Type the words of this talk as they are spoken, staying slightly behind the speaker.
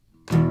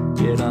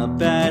Get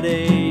up at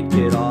 8,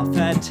 get off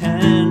at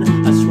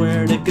 10. I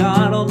swear to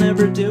God I'll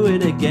never do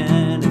it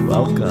again. If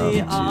Welcome only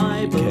to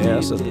I the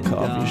Chaos believed at the in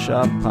Coffee God.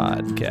 Shop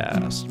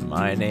podcast.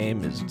 My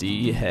name is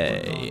D.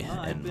 Hay,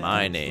 and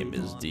my name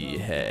is D.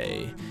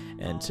 Hay.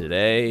 And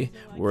today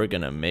we're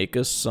gonna make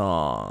a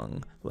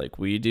song like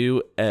we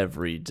do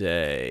every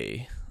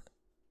day.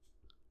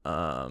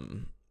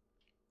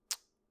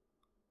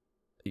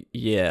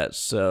 Yeah,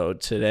 so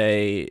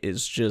today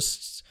is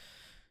just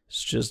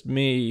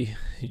me,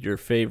 your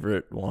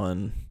favorite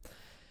one,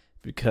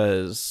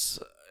 because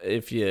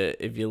if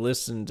you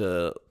listen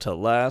to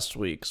last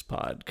week's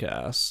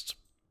podcast,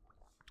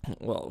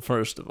 well,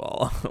 first of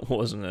all,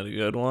 wasn't it a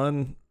good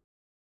one?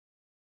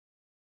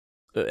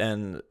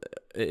 And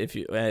if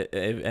you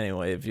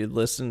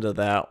listen to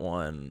that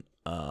one,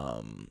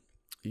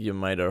 you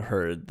might have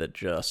heard that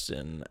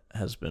Justin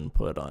has been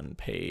put on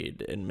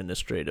paid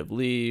administrative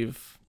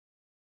leave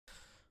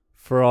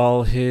for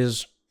all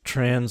his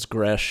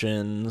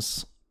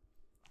transgressions,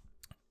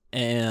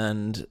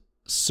 and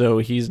so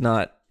he's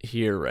not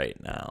here right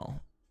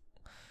now,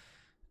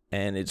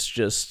 and it's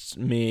just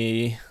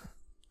me.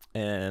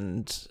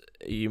 And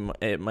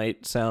it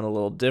might sound a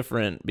little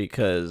different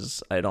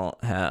because I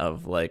don't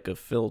have like a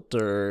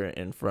filter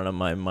in front of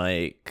my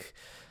mic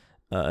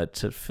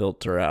to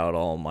filter out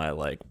all my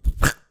like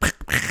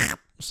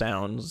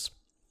sounds.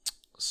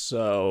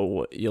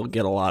 So you'll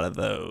get a lot of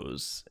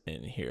those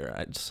in here.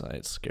 I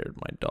scared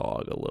my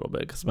dog a little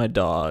bit because my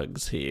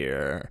dog's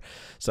here.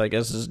 So I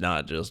guess it's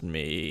not just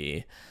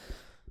me.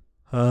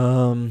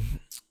 Yeah,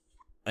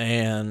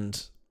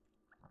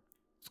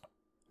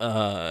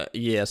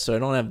 so I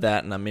don't have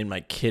that, and I'm in my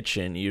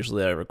kitchen.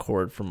 Usually I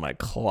record from my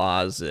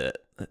closet.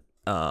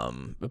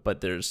 But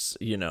there's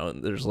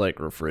like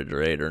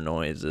refrigerator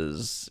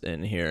noises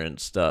in here and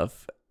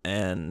stuff.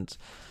 And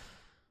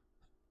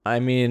I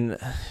mean,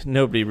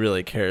 nobody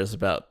really cares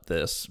about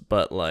this,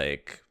 but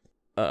like,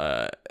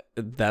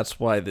 that's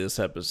why this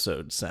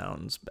episode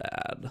sounds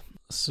bad.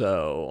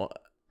 So,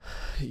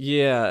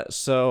 yeah,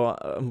 so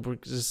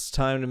it's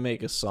time to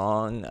make a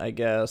song, I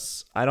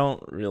guess. I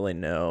don't really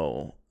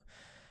know.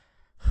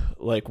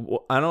 Like,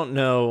 I don't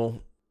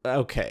know.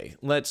 Okay,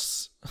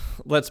 let's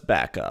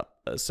back up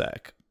a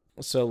sec.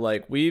 So,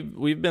 like,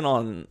 we've been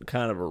on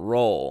kind of a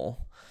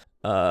roll,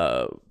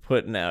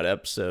 putting out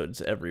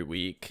episodes every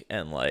week,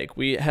 and like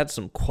we had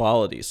some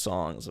quality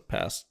songs the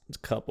past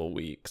couple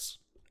weeks,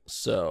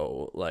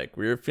 so like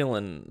we were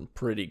feeling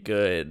pretty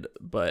good.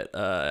 But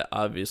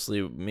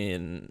obviously me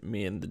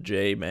and the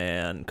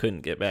J-Man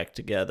couldn't get back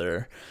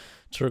together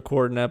to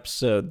record an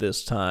episode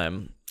this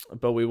time,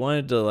 but we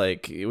wanted to,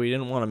 like, we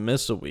didn't want to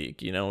miss a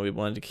week, we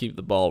wanted to keep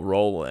the ball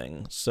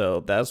rolling,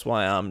 so that's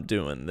why I'm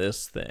doing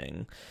this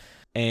thing.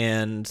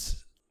 And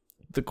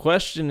the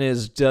question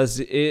is, does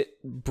it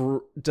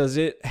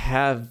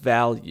have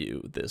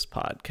value, this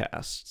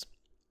podcast?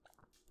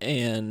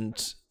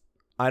 And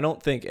I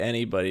don't think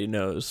anybody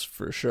knows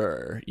for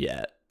sure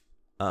yet.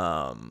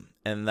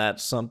 And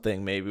that's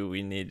something maybe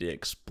we need to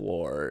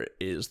explore,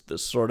 is the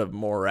sort of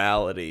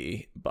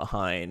morality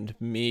behind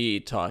me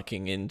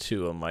talking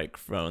into a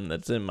microphone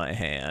that's in my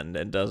hand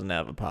and doesn't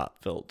have a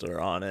pop filter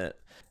on it,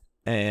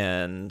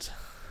 and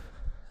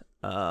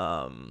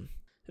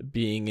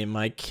being in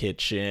my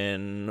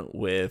kitchen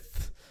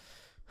with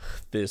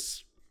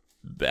this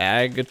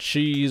bag of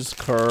cheese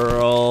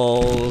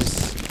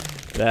curls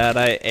that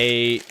I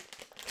ate,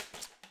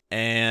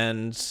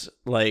 and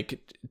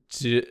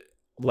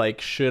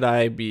should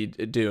I be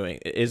doing?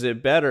 Is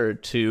it better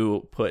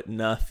to put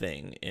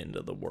nothing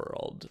into the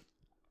world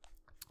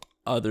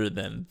other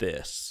than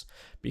this?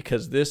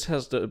 Because this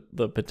has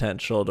the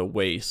potential to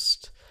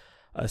waste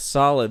a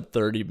solid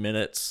 30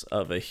 minutes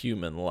of a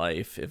human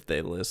life if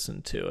they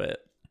listen to it.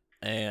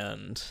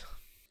 And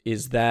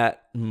is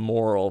that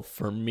moral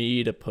for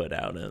me to put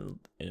out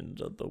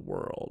into the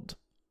world?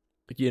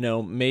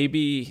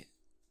 Maybe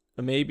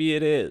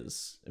it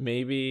is.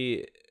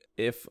 Maybe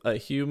if a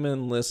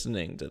human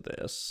listening to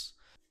this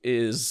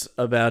is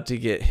about to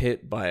get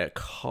hit by a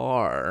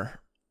car,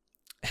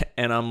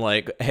 and I'm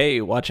like,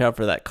 hey, watch out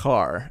for that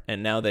car,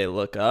 and now they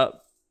look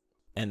up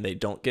and they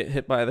don't get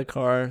hit by the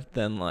car,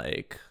 then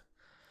like,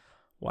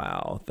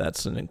 wow,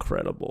 that's an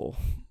incredible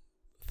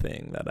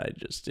thing that I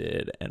just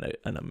did, and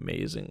an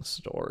amazing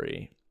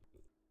story.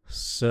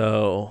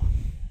 So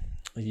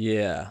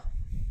yeah.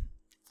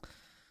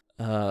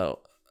 I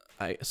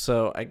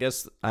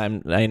guess I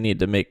need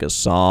to make a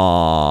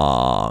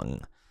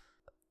song.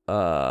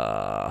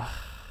 Okay,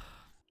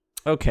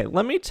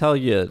 let me tell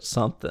you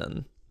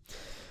something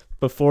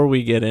before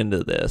we get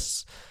into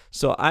this.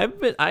 So I've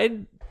been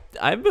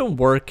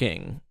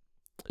working.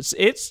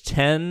 It's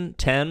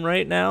 10:10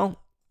 right now.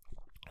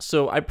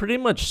 So I pretty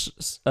much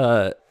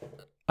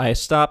I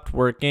stopped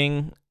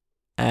working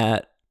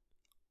at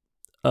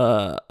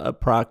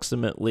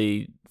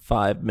approximately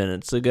 5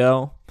 minutes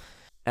ago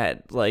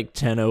at like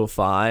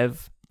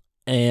 10:05,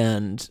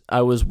 and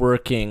I was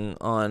working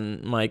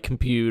on my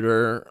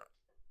computer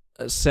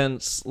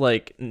since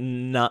like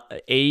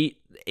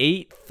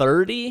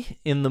 8:30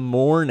 in the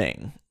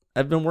morning.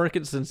 I've been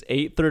working since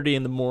 8:30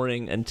 in the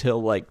morning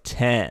until like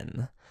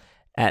 10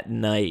 at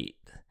night.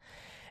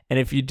 And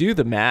if you do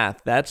the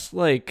math, that's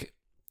like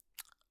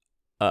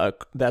a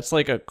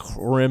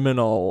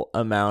criminal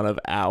amount of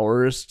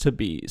hours to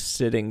be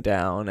sitting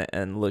down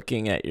and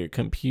looking at your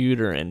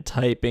computer and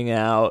typing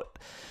out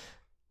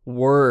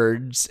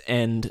words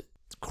and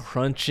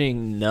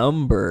crunching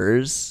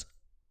numbers.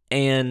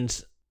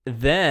 And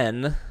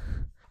then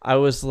I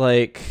was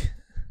like,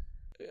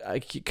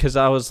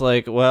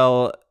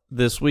 well,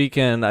 this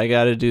weekend I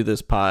got to do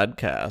this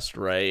podcast,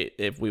 right?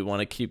 If we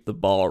want to keep the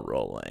ball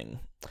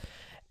rolling.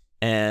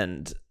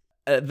 And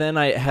then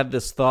I had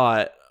this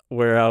thought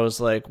where I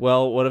was like,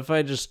 well, what if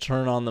I just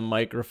turn on the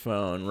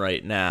microphone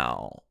right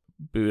now,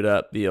 boot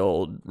up the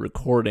old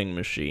recording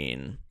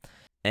machine,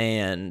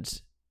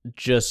 and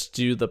just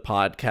do the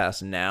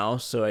podcast now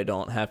so I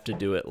don't have to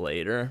do it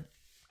later?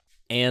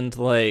 And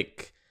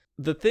like,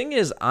 the thing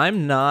is,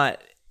 I'm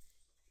not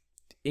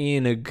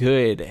in a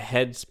good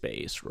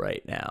headspace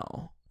right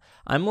now.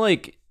 I'm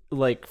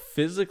like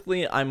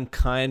physically, I'm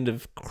kind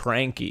of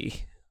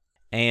cranky,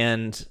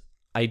 and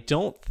I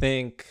don't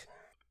think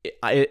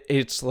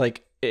it's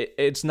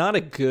not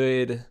a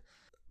good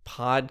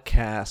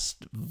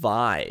podcast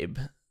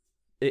vibe.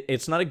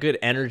 It's not a good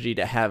energy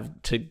to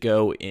have to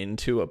go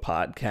into a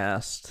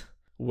podcast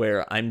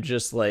where I'm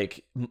just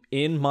like,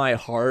 in my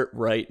heart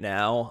right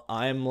now,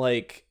 I'm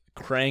like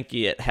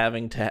cranky at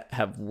having to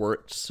have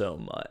worked so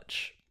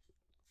much.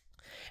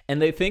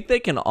 And they think they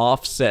can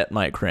offset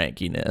my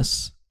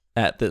crankiness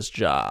at this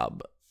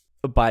job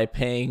by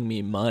paying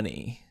me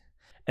money.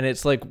 And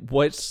it's like,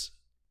 what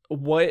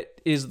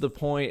is the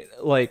point?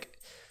 Like,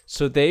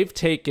 so they've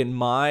taken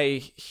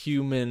my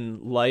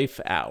human life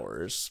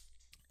hours,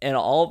 and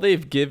all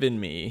they've given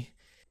me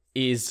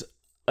is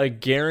a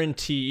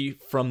guarantee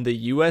from the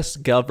US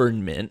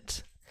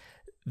government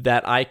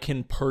that I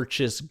can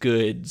purchase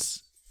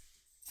goods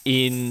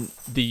in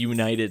the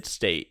United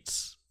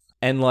States.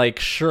 And like,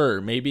 sure,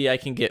 maybe I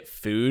can get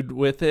food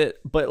with it,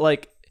 but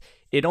like,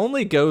 it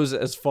only goes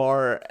as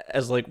far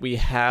as like we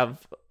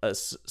have a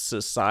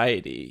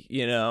society,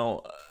 you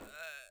know?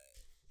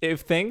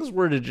 If things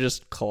were to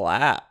just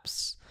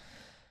collapse,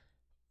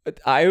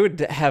 I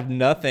would have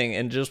nothing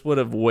and just would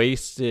have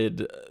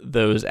wasted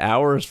those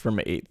hours from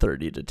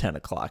 8:30 to 10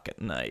 o'clock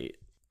at night.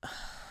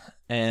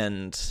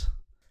 And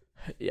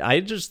I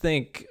just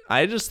think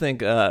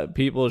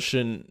people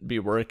shouldn't be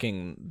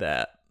working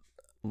that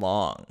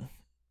long,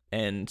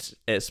 and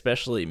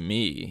especially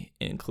me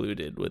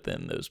included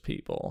within those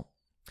people.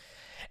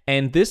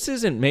 And this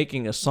isn't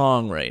making a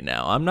song right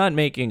now. I'm not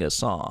making a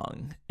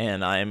song,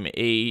 and I'm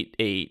 8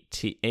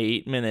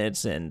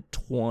 minutes and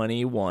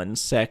 21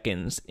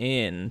 seconds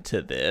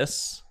into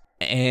this.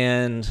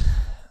 And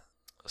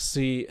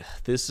see,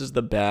 this is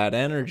the bad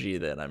energy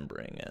that I'm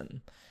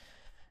bringing.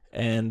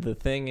 And the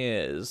thing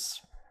is,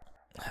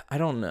 I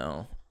don't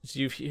know. Do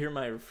you hear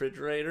my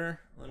refrigerator?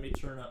 Let me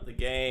turn up the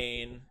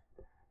gain.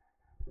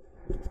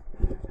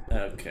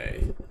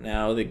 Okay,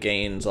 now the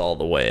gain's all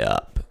the way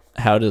up.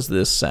 How does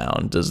this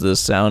sound? Does this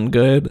sound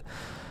good?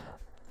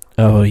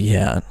 Oh,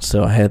 yeah.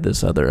 So I had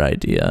this other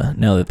idea.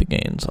 Now that the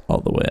gain's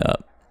all the way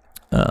up,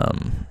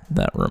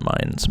 that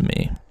reminds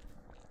me.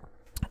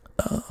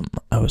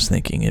 I was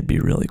thinking it'd be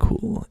really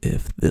cool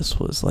if this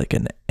was like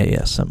an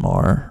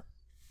ASMR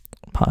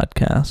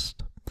podcast.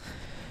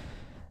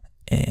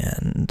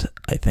 And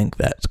I think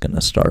that's going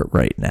to start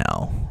right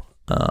now.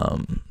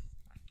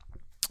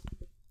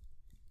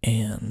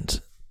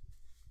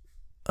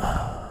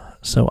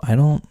 So I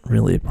don't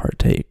really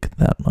partake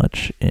that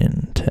much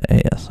into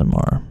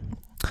ASMR.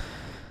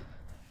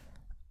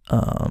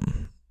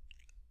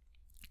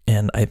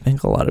 And I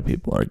think a lot of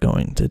people are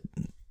going to,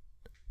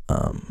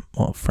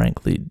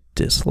 frankly,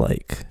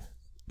 dislike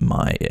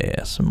my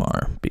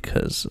ASMR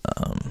because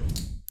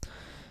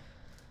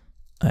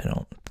I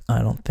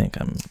don't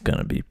think I'm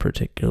gonna be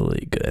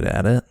particularly good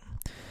at it.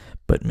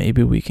 But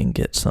maybe we can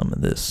get some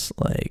of this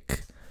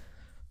like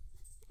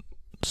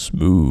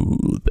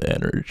smooth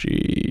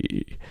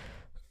energy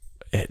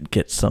and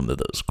get some of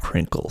those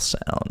crinkle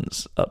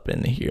sounds up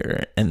in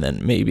here, and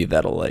then maybe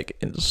that'll like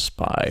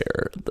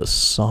inspire the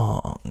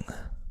song.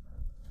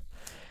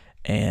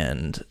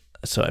 And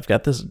so I've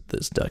got this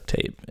duct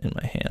tape in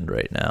my hand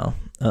right now.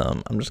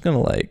 I'm just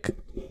gonna like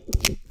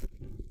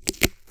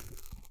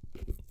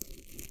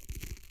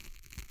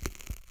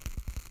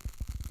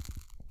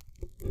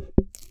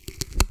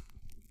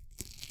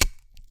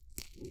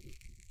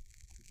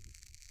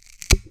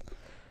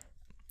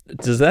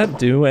does that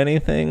do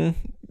anything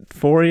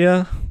for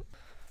you?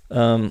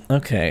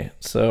 Okay,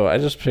 so I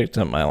just picked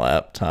up my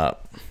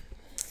laptop,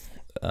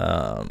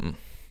 and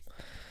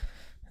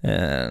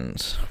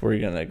we're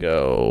gonna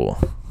go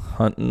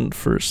hunting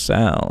for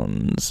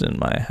sounds in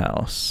my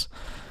house.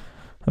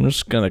 I'm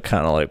just gonna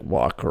kind of like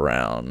walk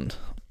around.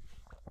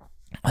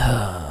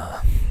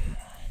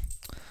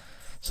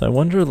 So I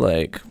wonder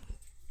like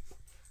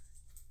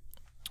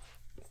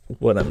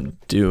what I'm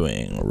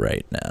doing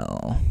right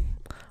now.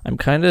 I'm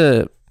kind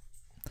of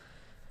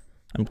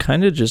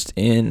just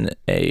in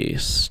a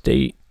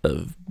state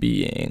of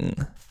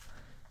being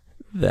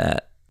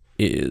that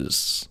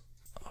is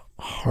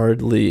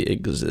hardly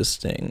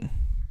existing.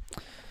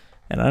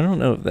 And I don't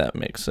know if that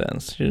makes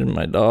sense. Here,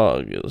 my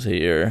dog is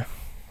here.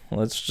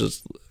 Let's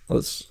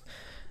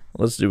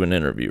do an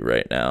interview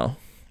right now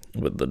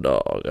with the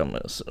dog. I'm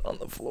gonna sit on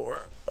the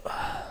floor.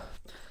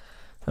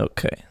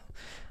 Okay.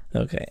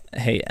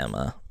 Hey,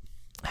 Emma.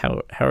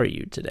 How are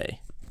you today?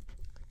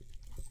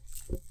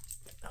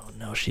 Oh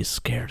no, she's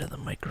scared of the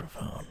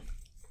microphone.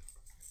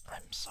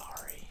 I'm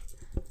sorry.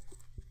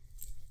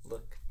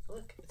 Look,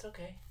 it's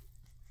okay.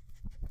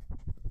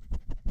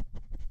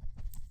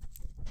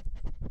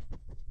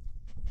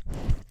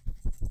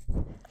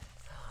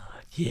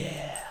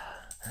 Yeah.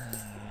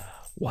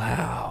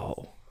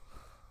 Wow.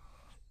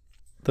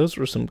 Those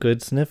were some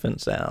good sniffing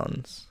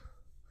sounds.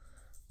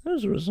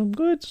 This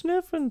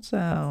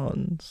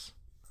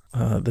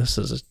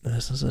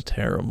is a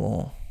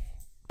terrible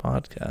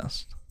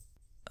podcast.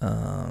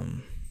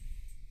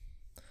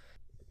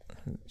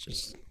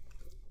 Just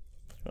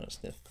want to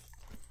sniff.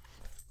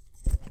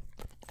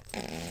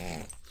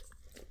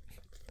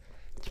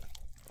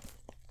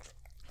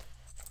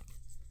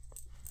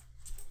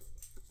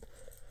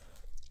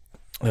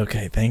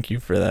 Okay, thank you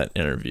for that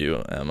interview,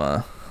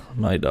 Emma.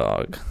 My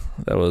dog.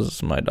 That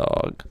was my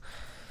dog.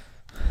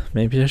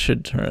 Maybe I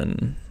should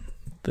turn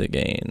the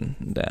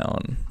gain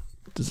down.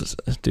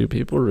 Do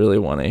people really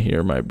want to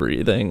hear my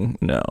breathing?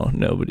 No,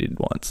 nobody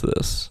wants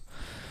this.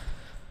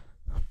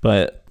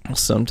 But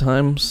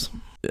sometimes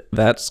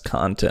that's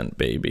content,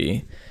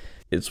 baby.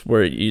 It's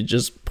where you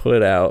just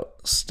put out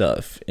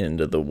stuff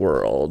into the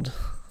world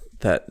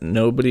that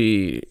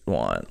nobody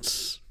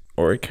wants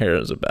or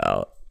cares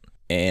about.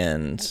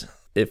 And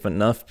if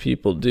enough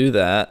people do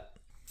that,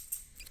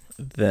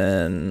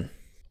 then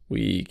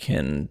we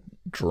can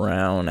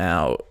drown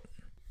out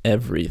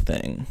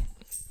everything.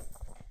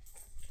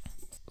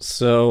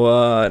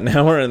 So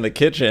now we're in the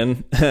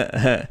kitchen.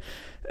 Am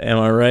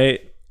I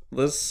right?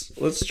 Let's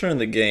turn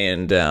the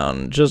gain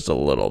down just a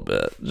little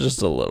bit.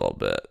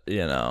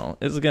 You know,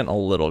 it's getting a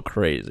little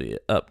crazy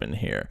up in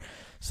here.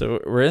 So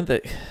we're in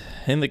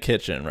the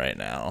kitchen right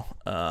now.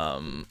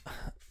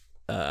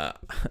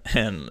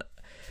 And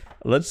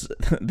this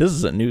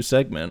is a new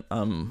segment.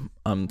 I'm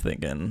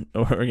thinking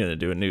we're gonna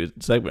do a new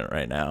segment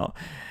right now,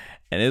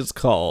 and it's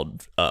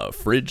called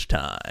Fridge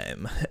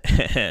Time,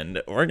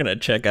 and we're gonna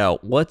check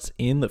out what's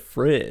in the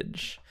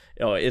fridge.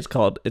 Oh, it's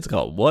called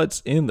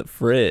What's in the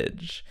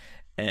Fridge,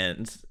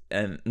 and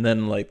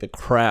then like the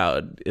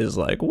crowd is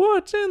like,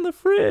 what's in the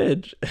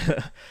fridge?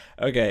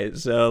 Okay,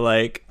 so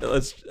like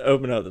let's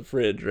open up the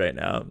fridge right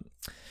now.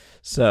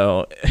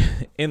 So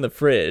in the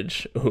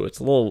fridge, it's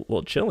a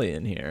little chilly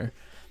in here.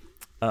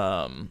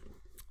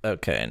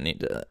 Okay, I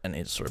need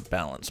to sort of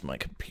balance my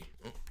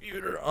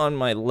computer on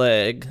my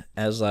leg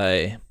as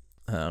I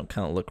kind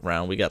of look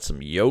around. We got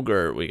some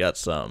yogurt, we got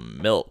some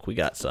milk, we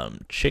got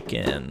some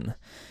chicken,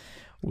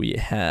 we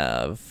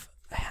have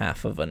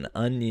half of an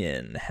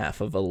onion,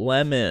 half of a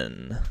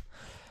lemon.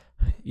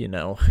 You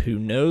know, who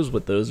knows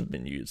what those have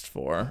been used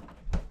for.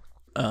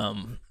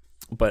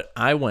 But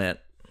I went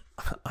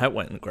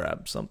and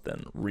grabbed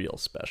something real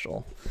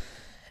special,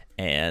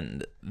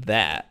 and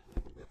that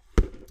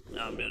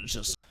I'm gonna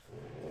just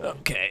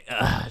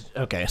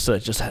okay. So I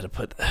just had to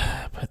put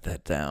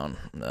that down.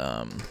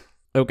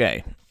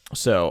 Okay,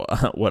 so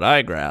what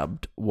I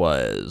grabbed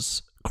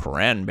was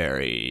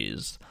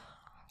cranberries.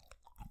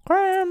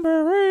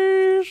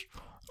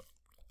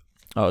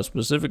 Oh,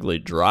 specifically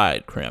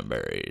dried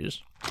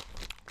cranberries.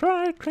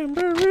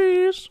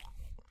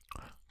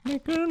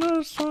 Making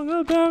a song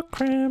about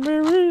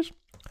cranberries.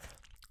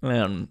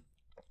 And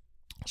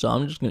so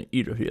I'm just gonna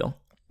eat a few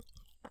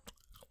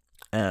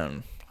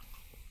and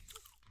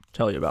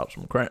tell you about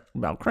some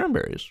about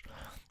cranberries.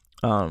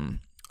 And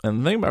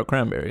the thing about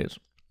cranberries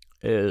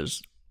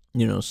is,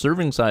 you know,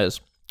 serving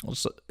size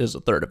is a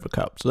third of a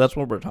cup. So that's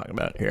what we're talking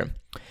about here.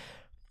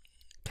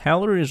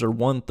 Calories are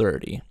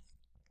 130.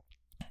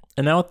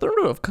 And now a third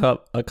of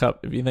a cup,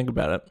 if you think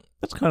about it,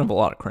 that's kind of a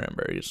lot of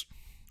cranberries.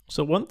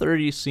 So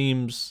 130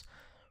 seems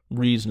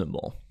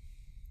reasonable.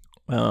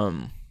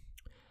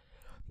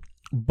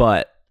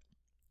 But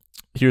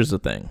here's the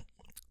thing.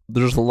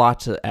 There's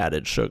lots of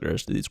added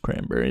sugars to these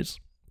cranberries.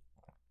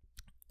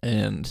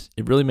 And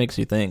it really makes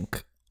you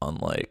think on,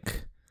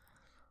 like,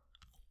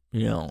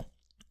 you know,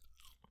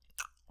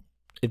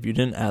 if you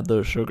didn't add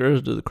those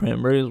sugars to the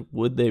cranberries,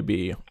 would they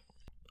be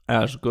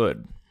as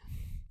good?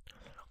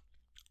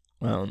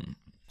 Be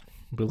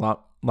a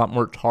lot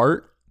more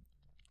tart.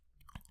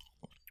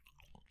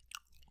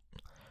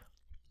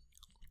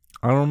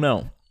 I don't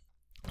know.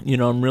 You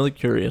know, I'm really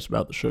curious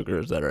about the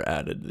sugars that are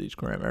added to these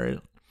cranberries.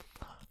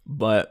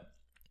 But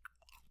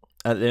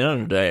at the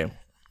end of the day,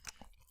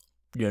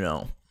 you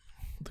know,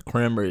 the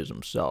cranberries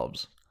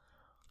themselves,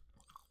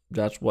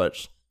 that's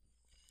what's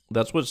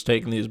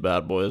taking these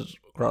bad boys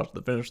across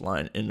the finish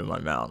line into my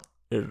mouth.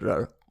 Is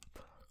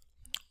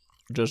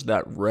just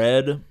that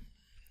red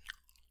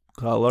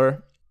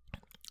color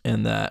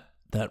and that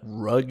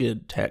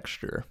rugged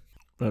texture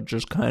that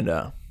just kind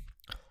of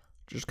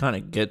just kind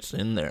of gets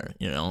in there,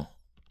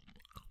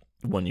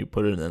 when you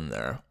put it in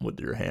there with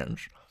your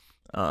hands.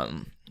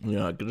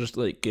 It just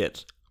like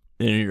gets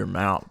into your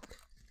mouth,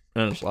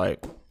 and it's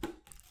like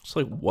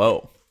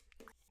whoa.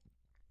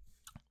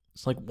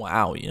 It's like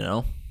wow,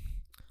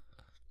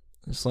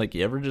 It's like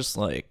you ever just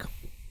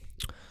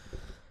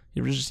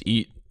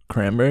eat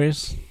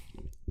cranberries?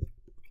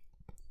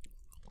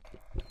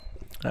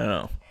 I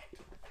don't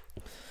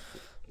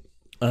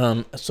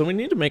know. So we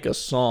need to make a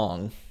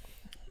song.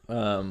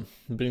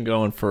 Been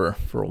going for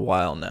a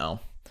while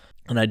now,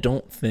 and I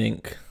don't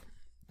think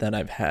that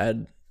I've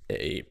had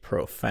a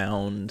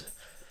profound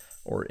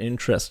or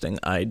interesting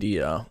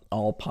idea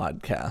all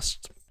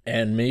podcast,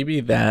 and maybe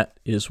that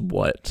is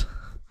what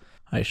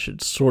I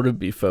should sort of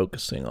be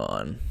focusing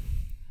on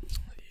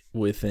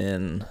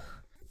within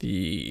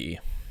the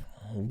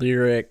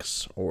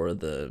lyrics or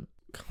the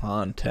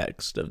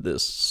context of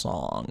this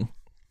song.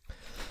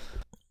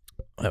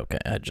 Okay,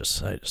 I just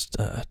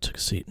took a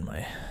seat and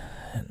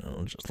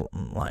I'm just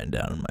lying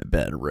down in my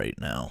bed right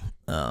now.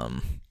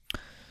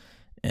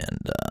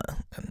 And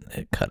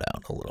it cut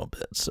out a little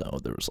bit, so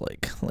there was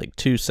like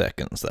 2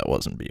 seconds that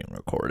wasn't being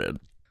recorded.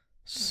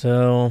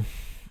 So,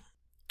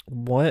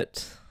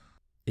 what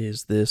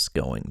is this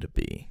going to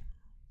be?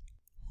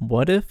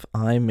 What if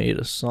I made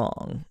a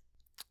song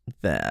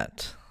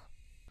that,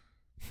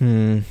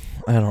 I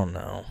don't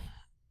know.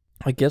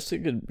 I guess it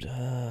could,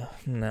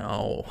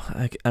 no.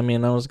 I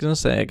mean, I was gonna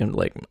say I could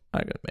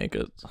make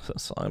a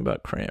song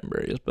about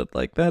cranberries, but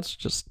that's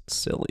just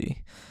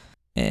silly.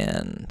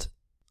 And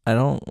I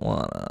don't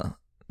wanna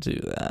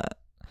do that.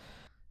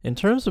 In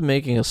terms of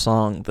making a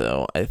song,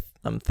 though,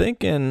 I'm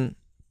thinking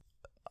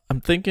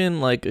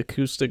like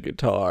acoustic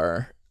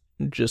guitar,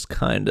 just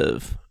kind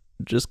of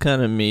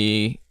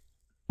me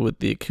with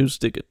the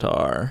acoustic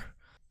guitar,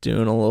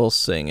 doing a little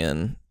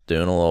singing,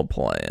 doing a little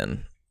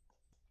playing.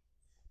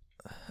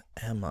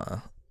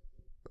 Emma,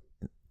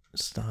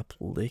 stop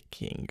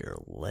licking your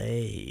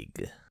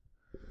leg.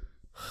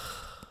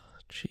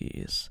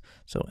 Jeez.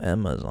 So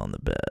Emma's on the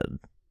bed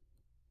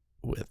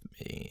with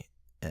me,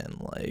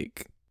 and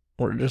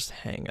we're just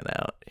hanging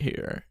out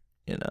here,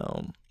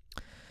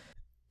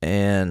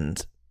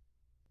 and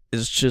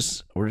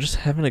we're just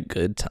having a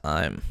good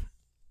time,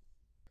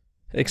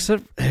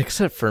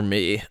 except for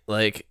me.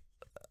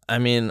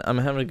 I'm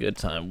having a good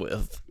time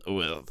with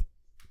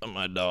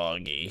my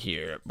doggy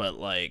here, but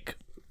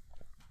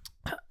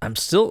I'm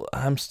still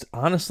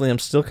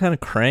kind of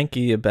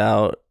cranky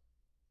about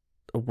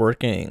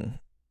working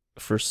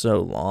for so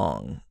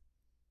long,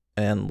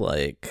 and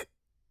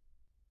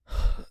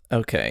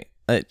okay,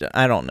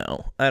 I don't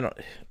know.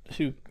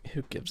 Who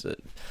gives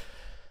it?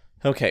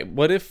 Okay,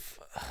 what if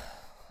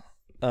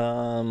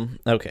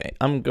okay,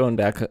 I'm going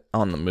back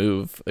on the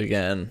move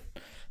again.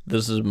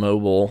 This is a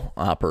mobile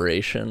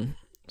operation,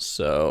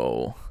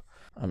 so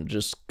I'm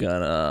just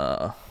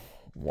gonna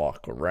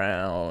walk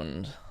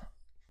around.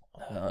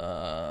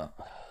 I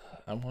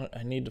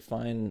need to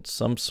find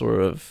some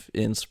sort of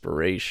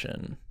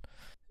inspiration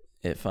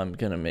if I'm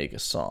gonna make a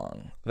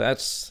song.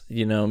 That's,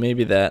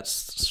 maybe that's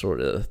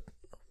sort of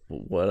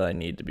what I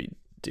need to be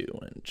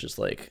doing. Just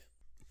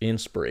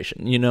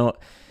inspiration.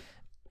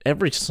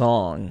 Every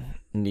song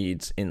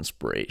needs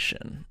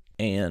inspiration,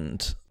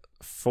 and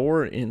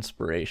for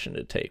inspiration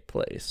to take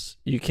place,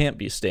 you can't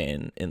be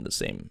staying in the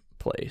same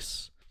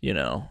place,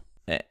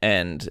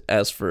 And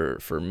as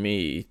for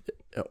me,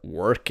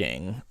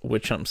 working,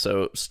 which I'm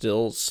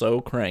still so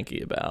cranky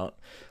about,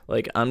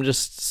 I'm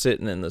just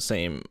sitting in the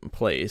same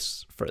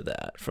place for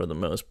that for the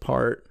most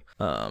part,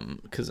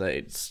 because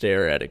I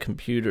stare at a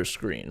computer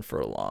screen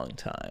for a long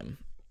time.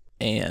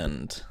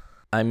 And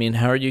I mean,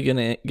 how are you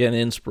gonna get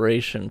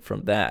inspiration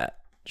from that?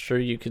 Sure,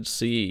 you could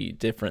see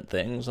different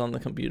things on the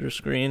computer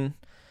screen,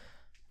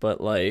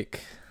 but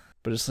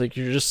it's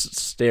you're just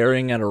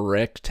staring at a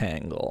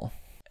rectangle,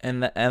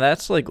 and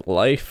that's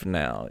life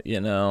now,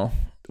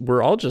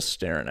 We're all just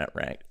staring at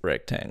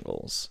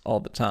rectangles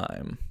all the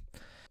time.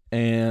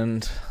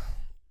 And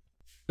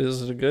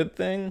is it a good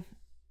thing?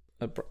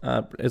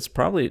 It's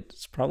probably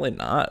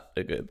not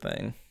a good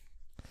thing,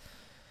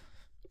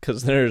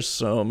 because there's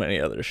so many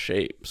other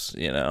shapes,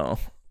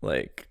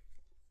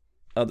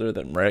 other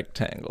than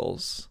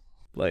rectangles.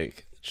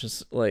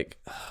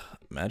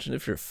 Imagine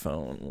if your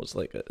phone was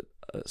a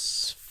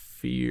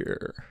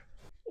sphere,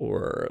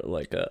 or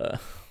a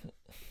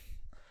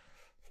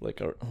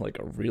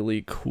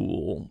really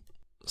cool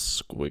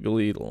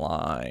squiggly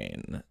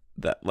line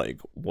that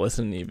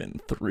wasn't even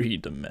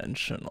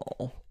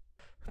 3-dimensional.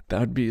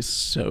 That would be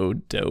so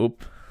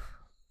dope.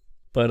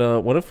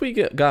 But what if we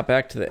got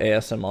back to the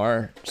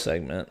ASMR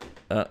segment,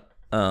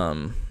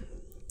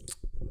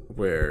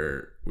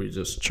 where we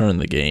just turn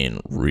the gain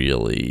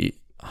really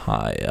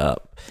high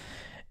up,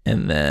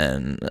 and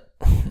then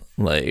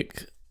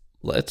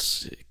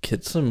let's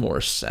get some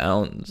more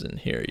sounds in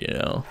here,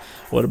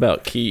 What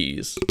about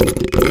keys?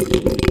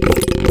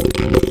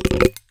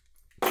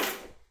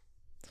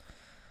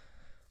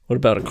 What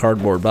about a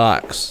cardboard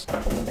box?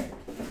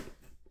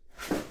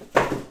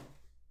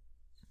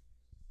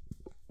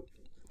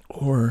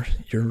 Or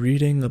You're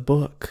reading a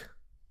book.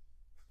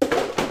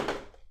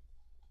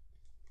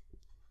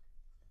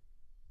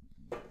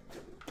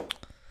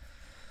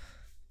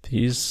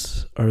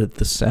 These are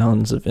the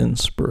sounds of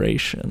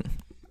inspiration.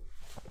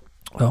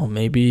 Oh,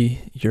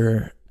 maybe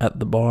you're at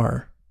the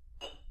bar.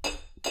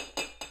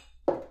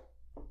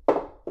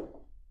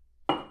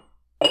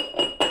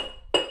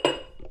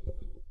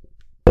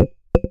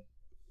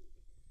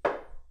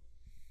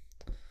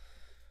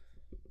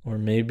 Or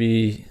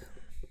maybe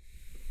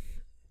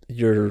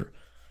you're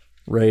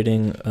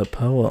writing a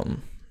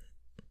poem.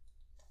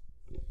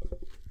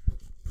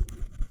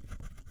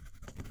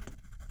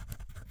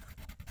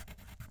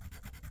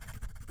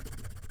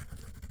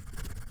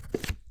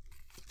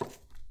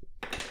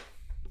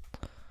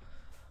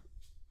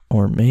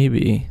 Or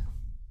maybe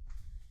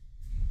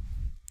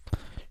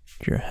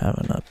you're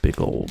having a big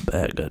old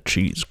bag of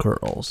cheese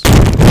curls.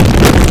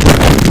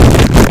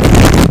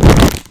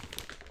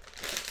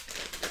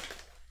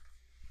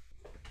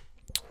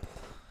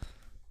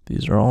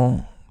 These are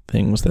all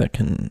things that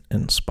can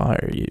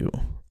inspire you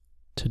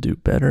to do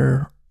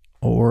better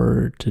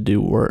or to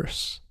do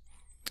worse.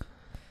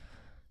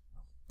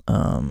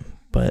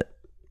 But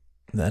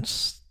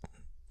it's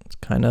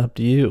kind of up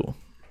to you.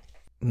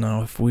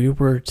 Now, if we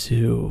were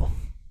to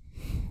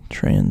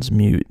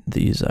transmute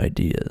these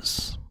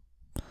ideas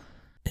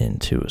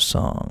into a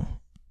song,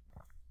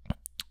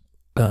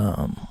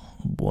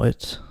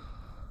 what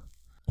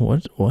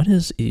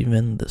is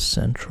even the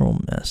central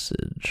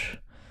message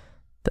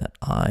that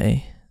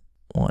I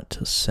want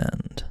to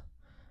send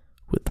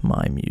with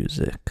my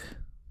music?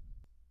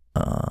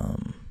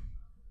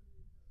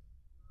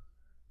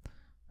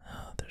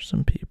 There's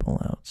some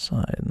people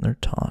outside and they're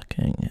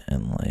talking,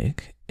 and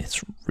like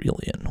it's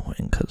really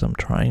annoying because I'm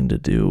trying to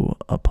do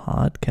a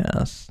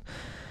podcast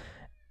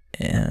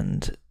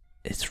and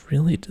it's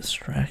really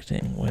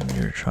distracting when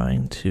you're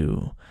trying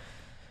to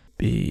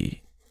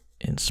be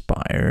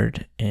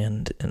inspired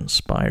and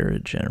inspire a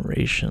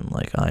generation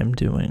like I'm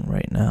doing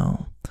right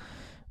now,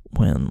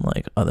 when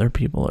like other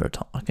people are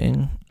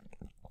talking.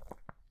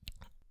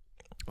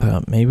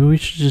 Maybe we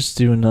should just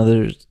do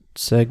another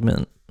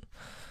segment.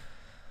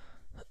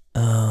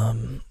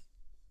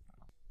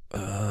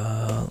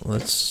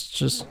 Let's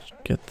just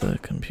get the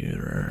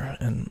computer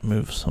and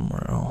move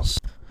somewhere else.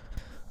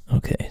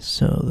 Okay,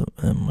 so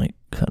the mic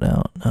cut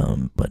out,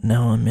 but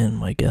now I'm in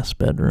my guest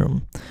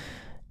bedroom,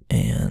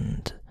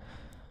 and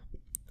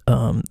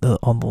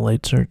all the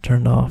lights are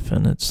turned off,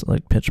 and it's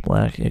like pitch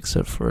black,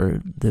 except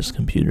for this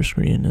computer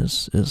screen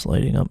is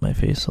lighting up my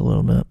face a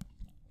little bit.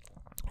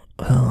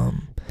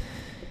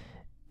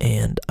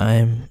 And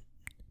I'm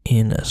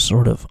in a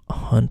sort of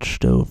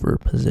hunched over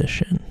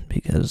position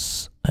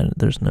because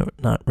there's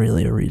not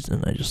really a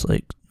reason. I just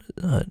like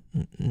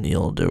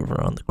kneeled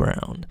over on the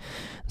ground,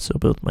 so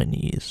both my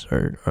knees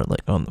are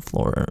like on the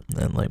floor,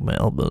 and like my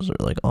elbows are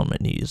like on my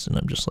knees, and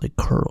I'm just like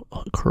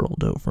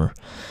curled over.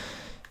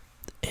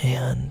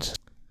 And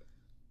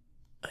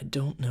I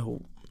don't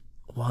know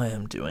why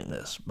I'm doing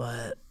this,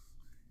 but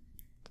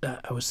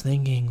I was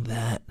thinking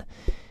that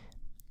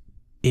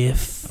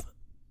if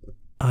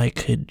I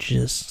could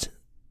just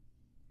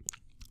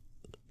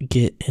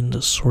get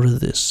into sort of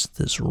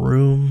this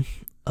room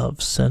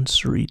of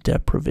sensory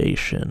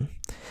deprivation,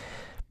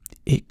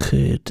 it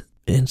could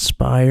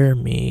inspire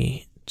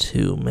me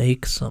to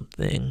make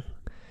something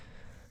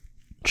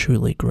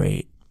truly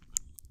great,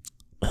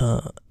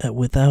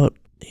 without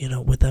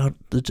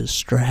the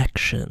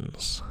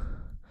distractions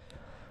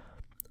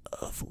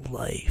of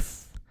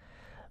life.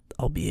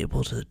 I'll be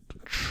able to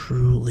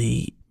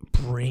truly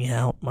bring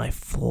out my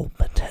full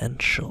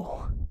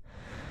potential.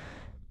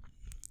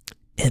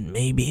 And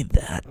maybe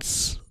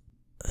that's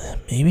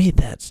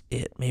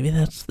it. Maybe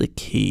that's the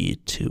key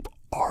to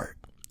art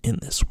in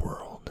this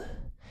world,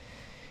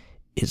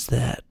 is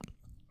that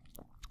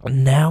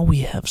now we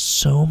have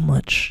so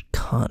much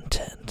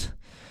content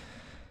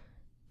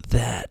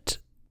that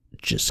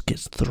just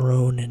gets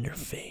thrown in your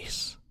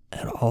face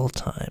at all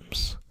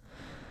times.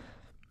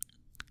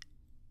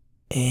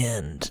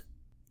 And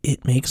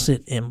it makes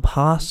it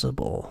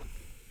impossible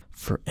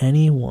for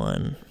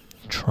anyone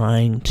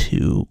trying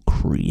to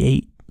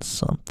create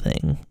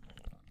something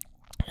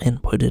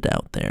and put it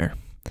out there.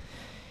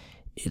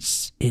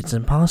 It's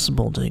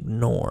impossible to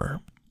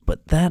ignore,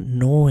 but that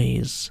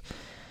noise,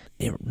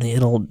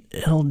 it'll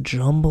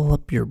jumble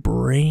up your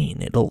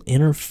brain. It'll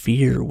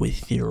interfere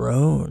with your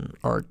own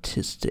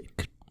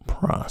artistic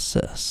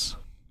process.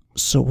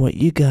 So what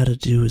you gotta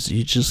do is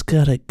you just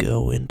gotta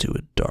go into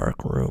a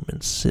dark room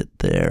and sit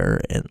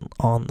there and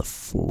on the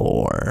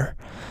floor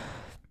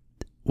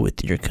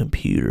with your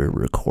computer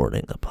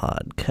recording a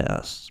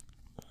podcast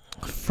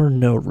for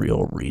no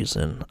real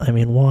reason. I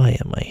mean, why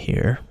am I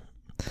here?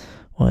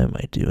 Why am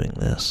I doing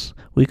this?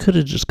 We could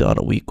have just gone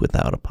a week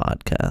without a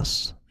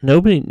podcast.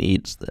 Nobody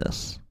needs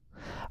this.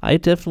 I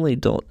definitely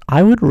don't.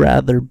 I would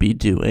rather be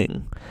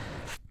doing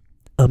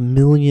a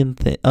million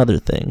other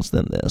things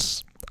than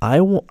this. I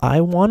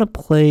want to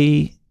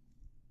play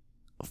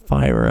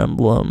Fire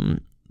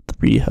Emblem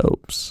Three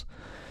Hopes,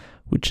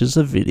 which is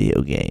a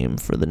video game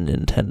for the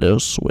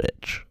Nintendo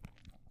Switch.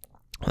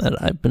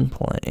 that I've been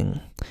playing,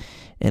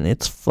 and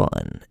it's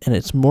fun, and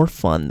it's more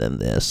fun than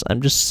this.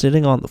 I'm just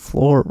sitting on the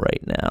floor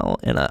right now,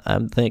 and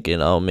I'm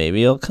thinking, oh,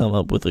 maybe I'll come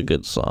up with a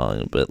good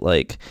song, but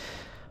like,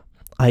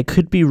 I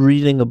could be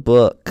reading a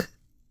book.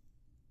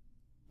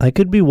 I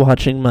could be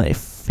watching my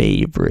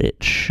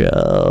favorite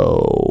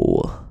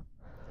show.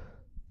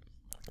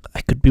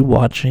 I could be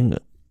watching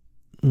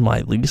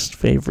my least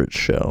favorite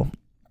show.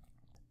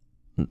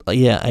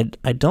 Yeah,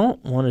 I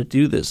don't want to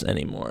do this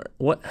anymore.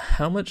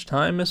 How much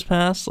time has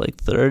passed? Like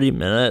 30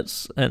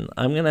 minutes, and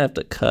I'm going to have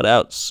to cut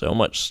out so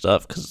much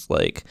stuff cuz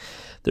like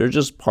there are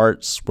just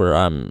parts where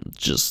I'm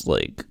just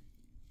like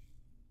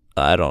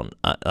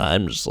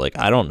I'm just like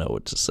I don't know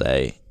what to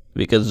say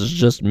because it's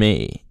just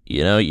me.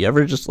 You know, you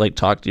ever just like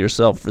talk to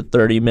yourself for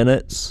 30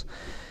 minutes?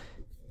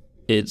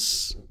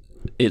 It's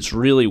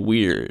really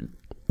weird.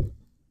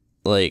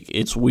 Like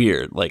it's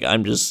weird. Like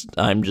I'm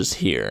just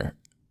here.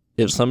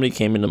 If somebody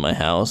came into my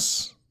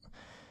house,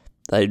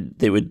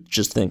 they would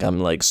just think I'm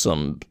like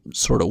some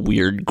sort of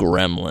weird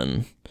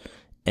gremlin,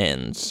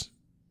 and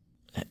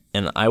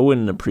I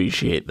wouldn't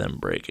appreciate them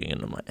breaking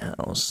into my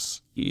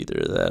house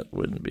either. That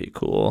wouldn't be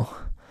cool.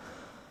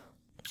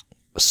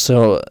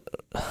 So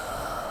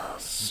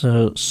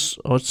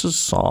what's a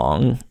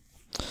song?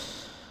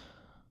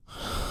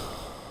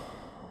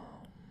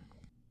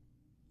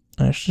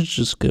 I should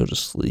just go to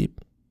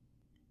sleep.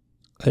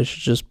 I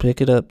should just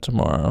pick it up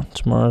tomorrow.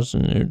 Tomorrow's a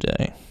new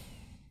day.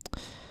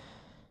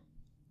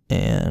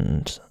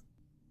 And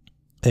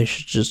I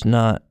should just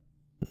not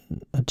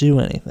do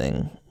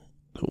anything.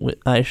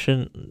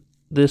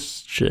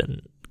 This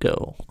shouldn't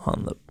go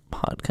on the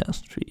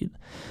podcast feed.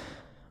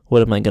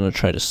 What am I going to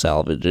try to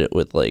salvage it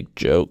with, like,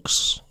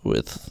 jokes,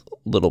 with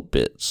little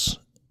bits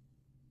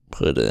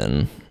put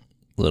in,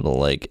 little,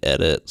 like,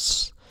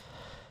 edits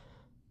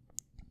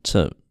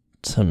to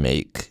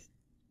make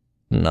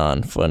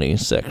non-funny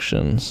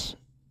sections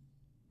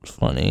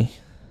funny.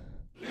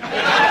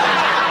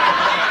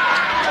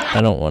 I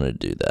don't want to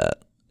do that.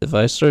 If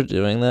I start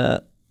doing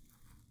that,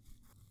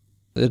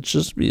 it'd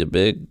just be a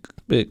big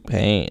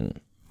pain.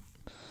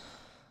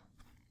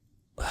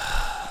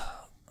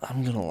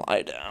 I'm gonna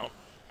lie down.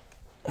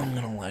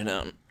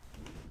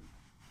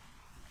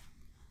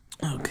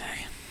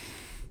 Okay.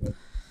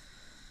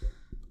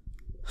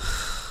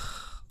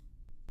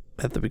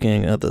 At the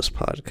beginning of this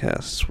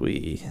podcast,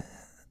 we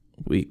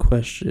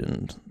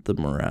questioned the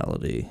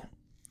morality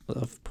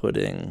of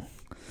putting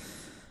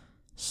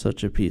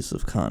such a piece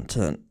of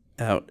content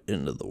out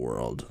into the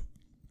world.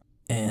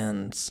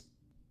 And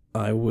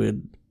I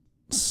would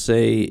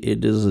say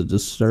it is a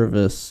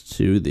disservice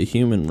to the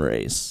human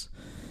race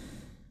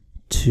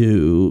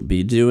to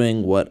be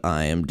doing what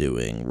I am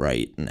doing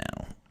right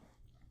now.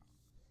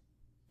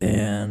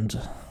 And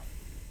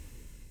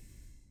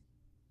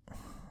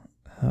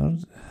how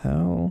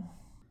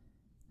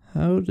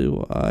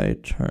do I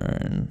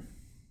turn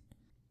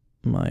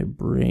my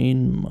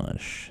brain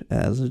mush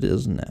as it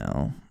is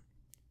now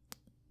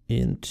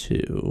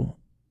into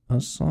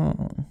a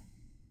song?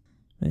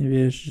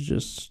 Maybe I should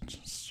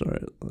just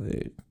start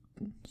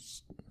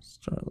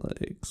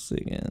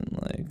singing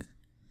like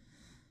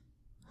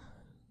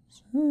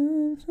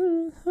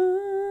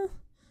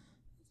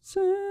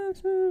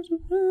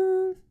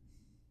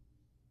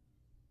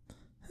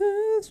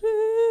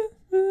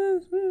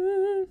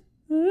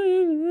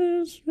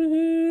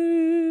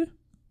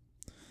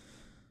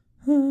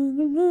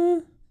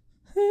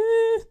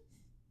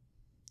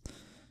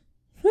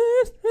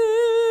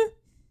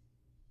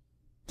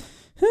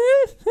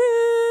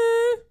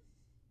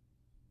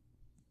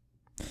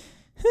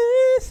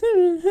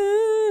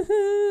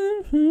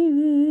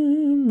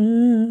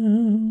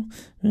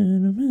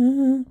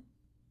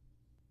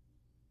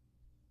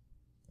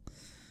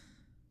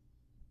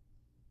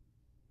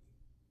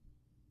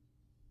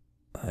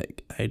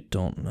I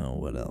don't know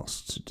what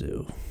else to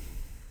do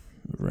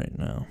right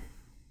now.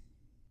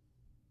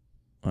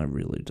 I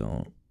really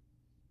don't.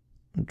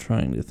 I'm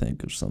trying to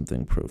think of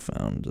something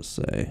profound to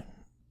say,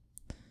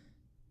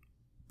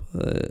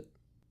 but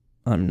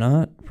I'm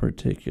not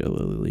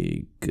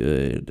particularly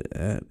good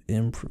at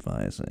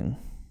improvising,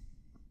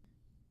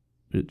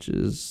 which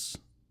is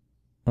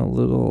a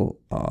little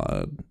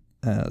odd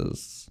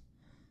as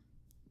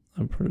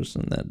a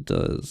person that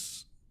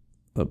does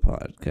a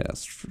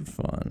podcast for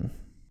fun.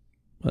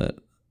 But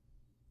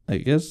I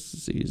guess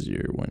it's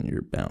easier when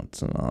you're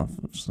bouncing off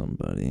of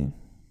somebody.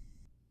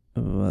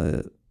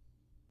 But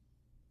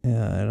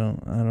yeah, I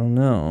don't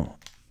know.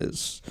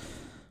 It's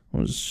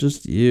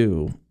just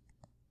you,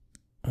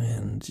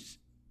 and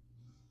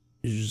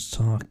you're just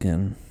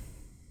talking.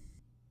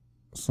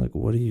 It's like,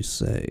 what do you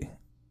say?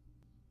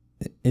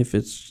 If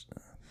it's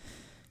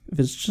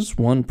just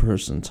one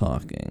person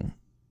talking,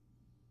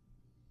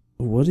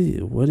 what do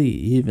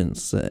you even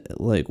say?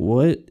 Like,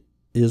 what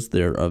is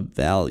there of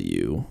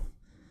value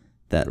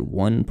that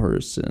one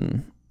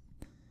person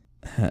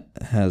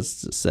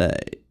has to say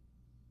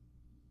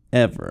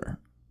ever?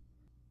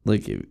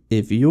 Like,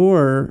 if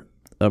you're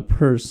a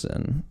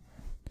person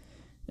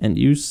and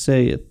you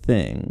say a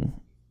thing,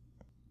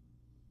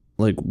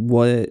 like,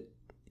 what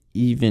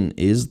even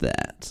is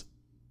that?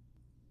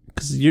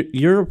 Because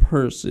you're a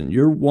person.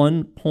 You're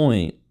one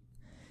point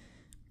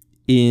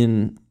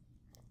in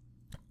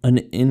an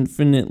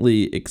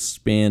infinitely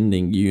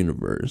expanding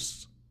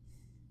universe,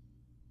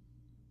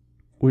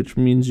 which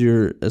means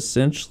you're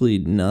essentially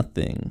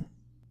nothing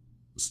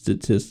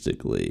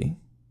statistically.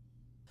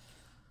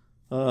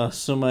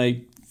 So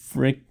my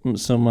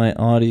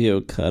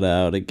audio cut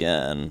out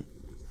again,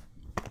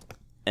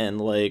 and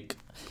like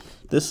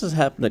this has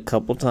happened a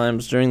couple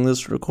times during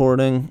this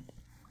recording,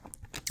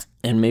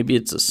 and maybe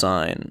it's a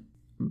sign,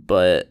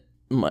 but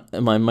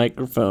my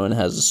microphone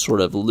has a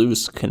sort of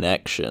loose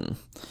connection.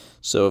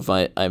 So if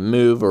I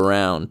move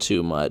around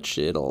too much,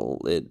 it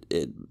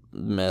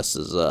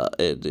messes up.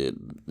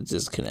 It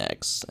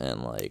disconnects,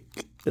 and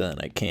like then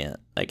I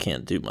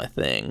can't do my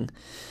thing,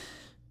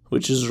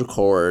 which is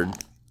record.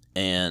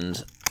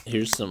 And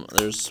there's some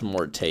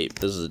more tape.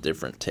 This is a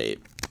different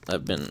tape.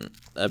 I've been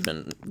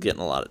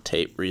getting a lot of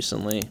tape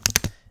recently,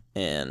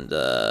 and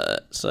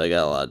so I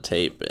got a lot of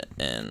tape,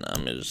 and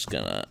I'm just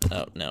gonna.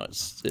 Oh, now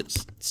it's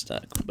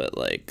stuck. But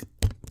like,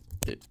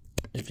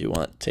 if you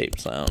want tape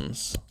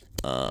sounds,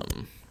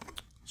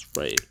 it's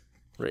right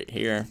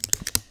here.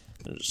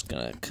 I'm just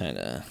gonna kind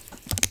of.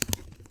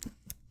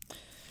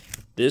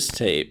 This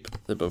tape,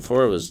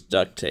 before it was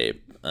duct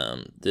tape.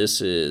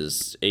 This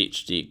is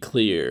HD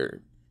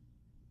clear,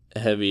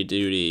 heavy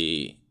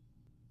duty.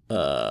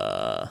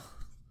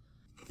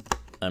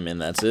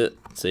 That's it.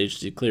 It's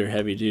HD clear,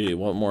 heavy duty.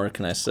 What more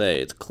can I say?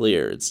 It's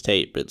clear. It's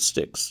tape. It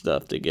sticks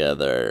stuff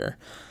together.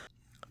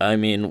 I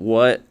mean,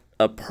 what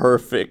a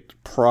perfect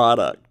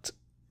product,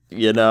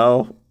 you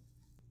know?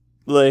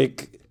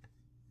 Like,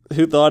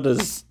 who thought of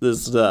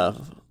this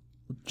stuff?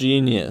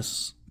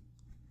 Genius.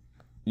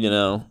 You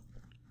know?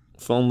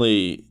 If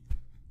only...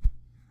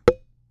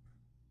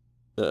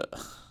 I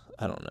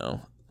don't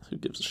know. Who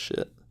gives a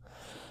shit?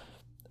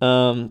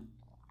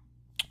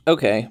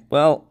 Okay,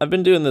 well, I've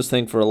been doing this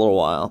thing for a little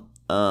while.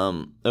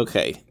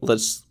 Okay,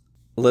 let's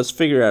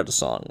figure out a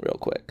song real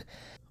quick.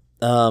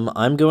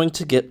 I'm going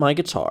to get my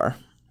guitar,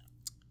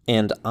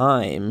 and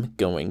I'm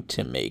going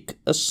to make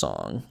a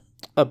song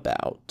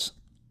about,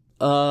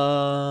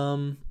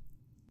 I've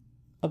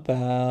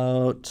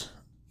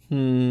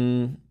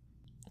been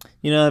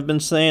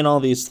saying all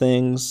these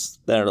things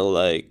that are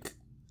like,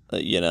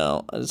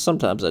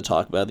 sometimes I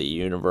talk about the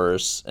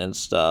universe and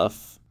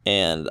stuff,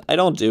 and I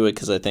don't do it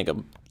because I think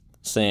I'm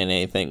saying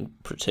anything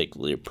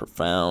particularly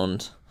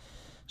profound.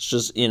 It's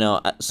just,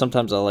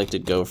 sometimes I like to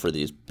go for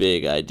these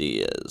big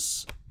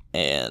ideas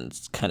and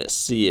kind of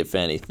see if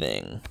I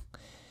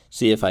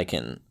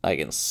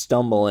can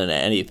stumble into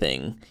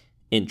anything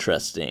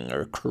interesting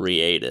or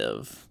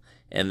creative,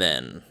 and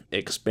then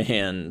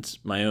expand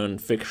my own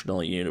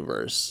fictional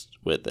universe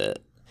with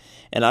it.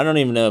 And I don't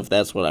even know if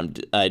that's what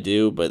I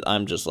do, but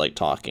I'm just like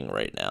talking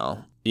right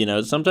now.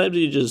 Sometimes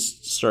you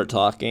just start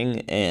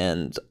talking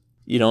and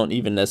you don't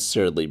even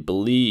necessarily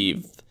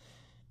believe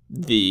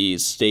the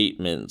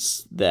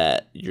statements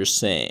that you're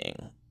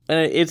saying.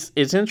 And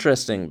it's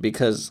interesting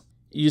because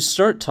you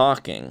start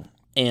talking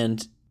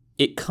and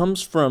it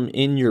comes from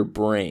in your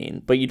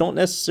brain, but you don't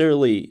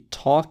necessarily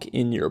talk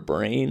in your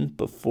brain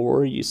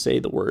before you say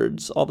the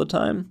words all the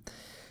time.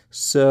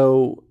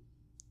 So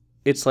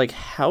it's like,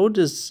 how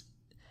do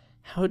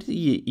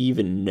you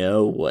even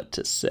know what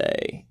to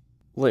say?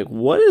 Like,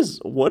 what is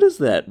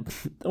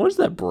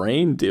that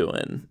brain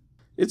doing?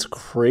 It's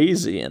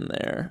crazy in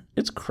there.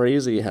 It's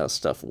crazy how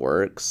stuff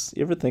works.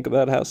 You ever think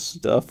about how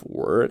stuff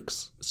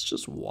works? It's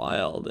just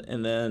wild.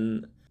 And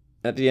then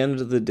at the end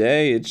of the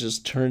day, it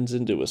just turns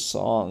into a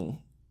song.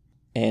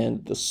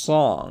 And the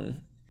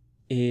song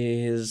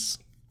is,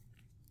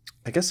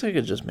 I guess I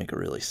could just make a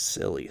really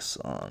silly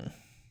song.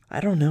 I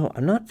don't know.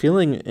 I'm not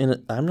feeling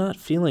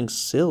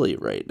silly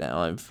right now.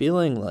 I'm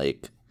feeling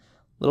like a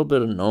little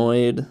bit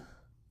annoyed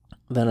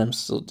that I'm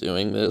still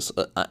doing this.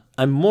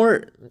 I'm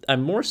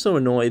more so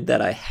annoyed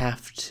that I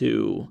have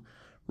to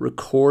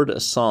record a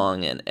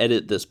song and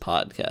edit this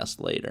podcast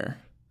later.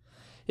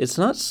 It's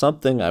not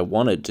something I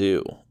want to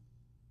do,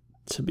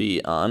 to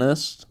be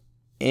honest.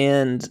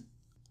 And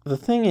the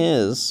thing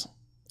is,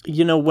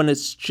 when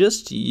it's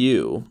just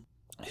you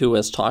who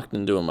has talked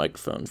into a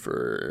microphone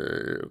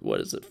for,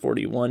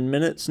 41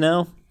 minutes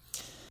now?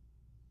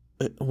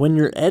 When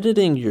you're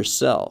editing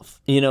yourself,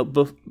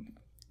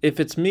 if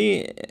it's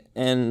me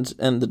and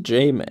the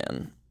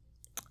J-Man,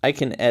 I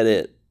can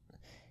edit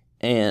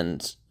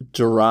and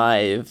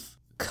derive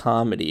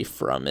comedy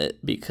from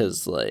it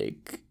because,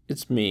 like,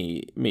 it's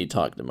me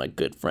talking to my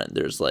good friend.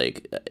 There's,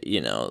 like,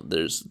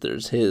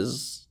 there's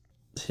his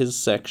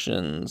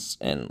sections,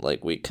 and,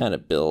 like, we kind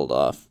of build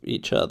off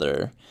each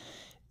other.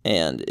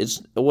 And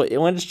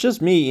when it's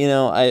just me,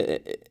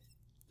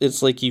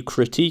 it's like you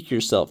critique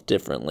yourself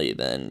differently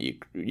than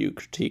you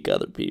critique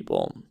other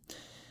people.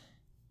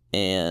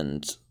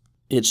 And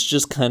it's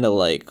just kind of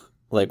like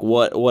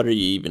what are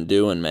you even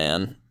doing,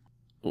 man?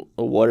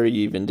 What are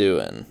you even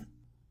doing?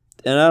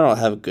 And I don't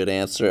have a good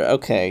answer.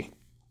 Okay.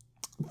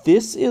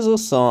 This is a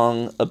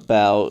song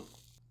about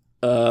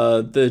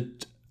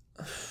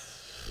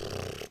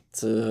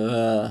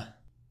I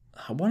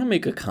want to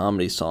make a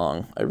comedy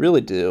song. I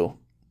really do.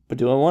 But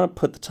do I want to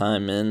put the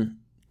time in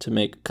to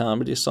make a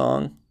comedy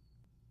song?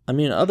 I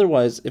mean,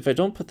 otherwise, if I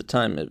don't put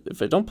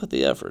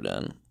the effort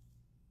in,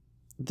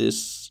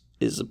 this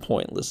is a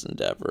pointless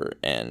endeavor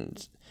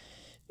and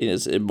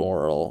is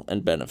immoral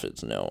and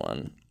benefits no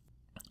one.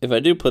 If I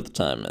do put the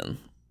time in,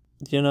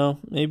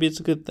 maybe it's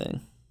a good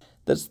thing.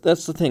 That's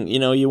the thing.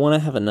 You want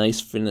to have a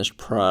nice finished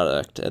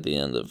product at the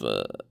end of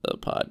a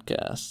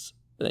podcast.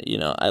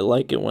 I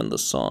like it when the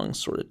songs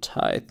sort of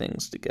tie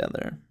things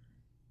together.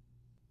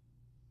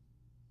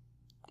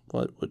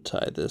 What would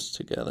tie this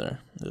together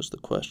is the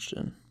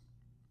question.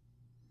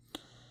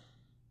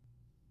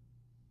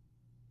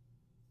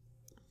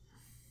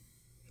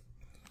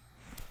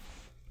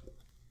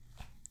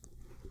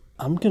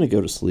 I'm going to go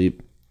to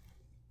sleep.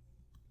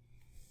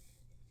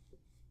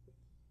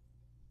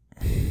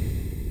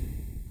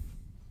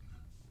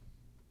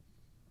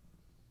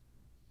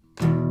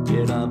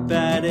 Get up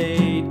at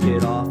 8,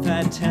 get off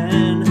at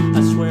 10.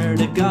 I swear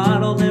to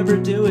God I'll never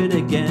do it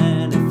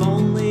again. If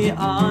only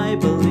I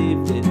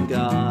believed in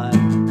God.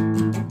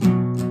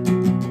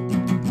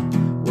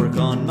 Work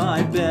on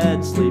my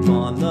bed, sleep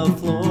on the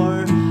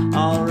floor.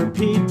 I'll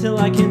repeat till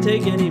I can't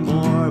take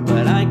anymore.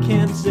 But I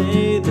can't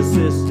say the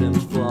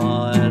system's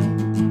flawed,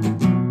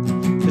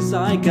 'cause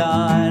I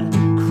got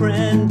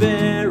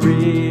cranberries.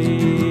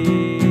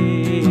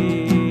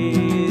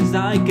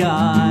 I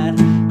got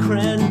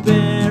cranberries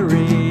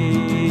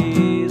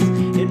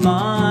in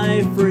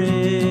my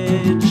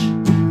fridge.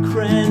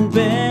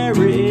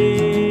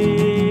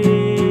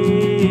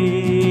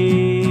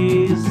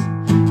 Cranberries.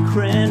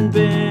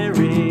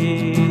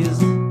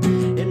 Cranberries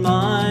in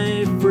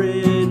my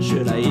fridge.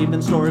 Should I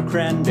even store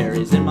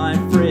cranberries in my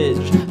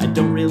fridge? I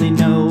don't really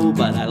know,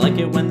 but I like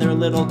it when they're a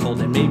little cold,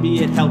 and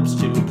maybe it helps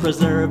to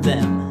preserve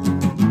them.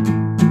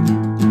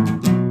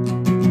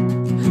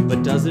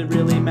 But does it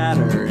really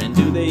matter? And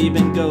do they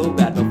even go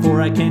bad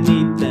before I can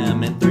eat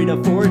them? In 3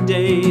 to 4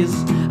 days,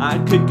 I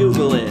could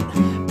Google it,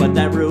 but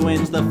that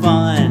ruins the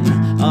fun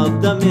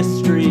of the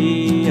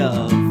mystery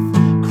of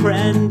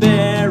cranberries.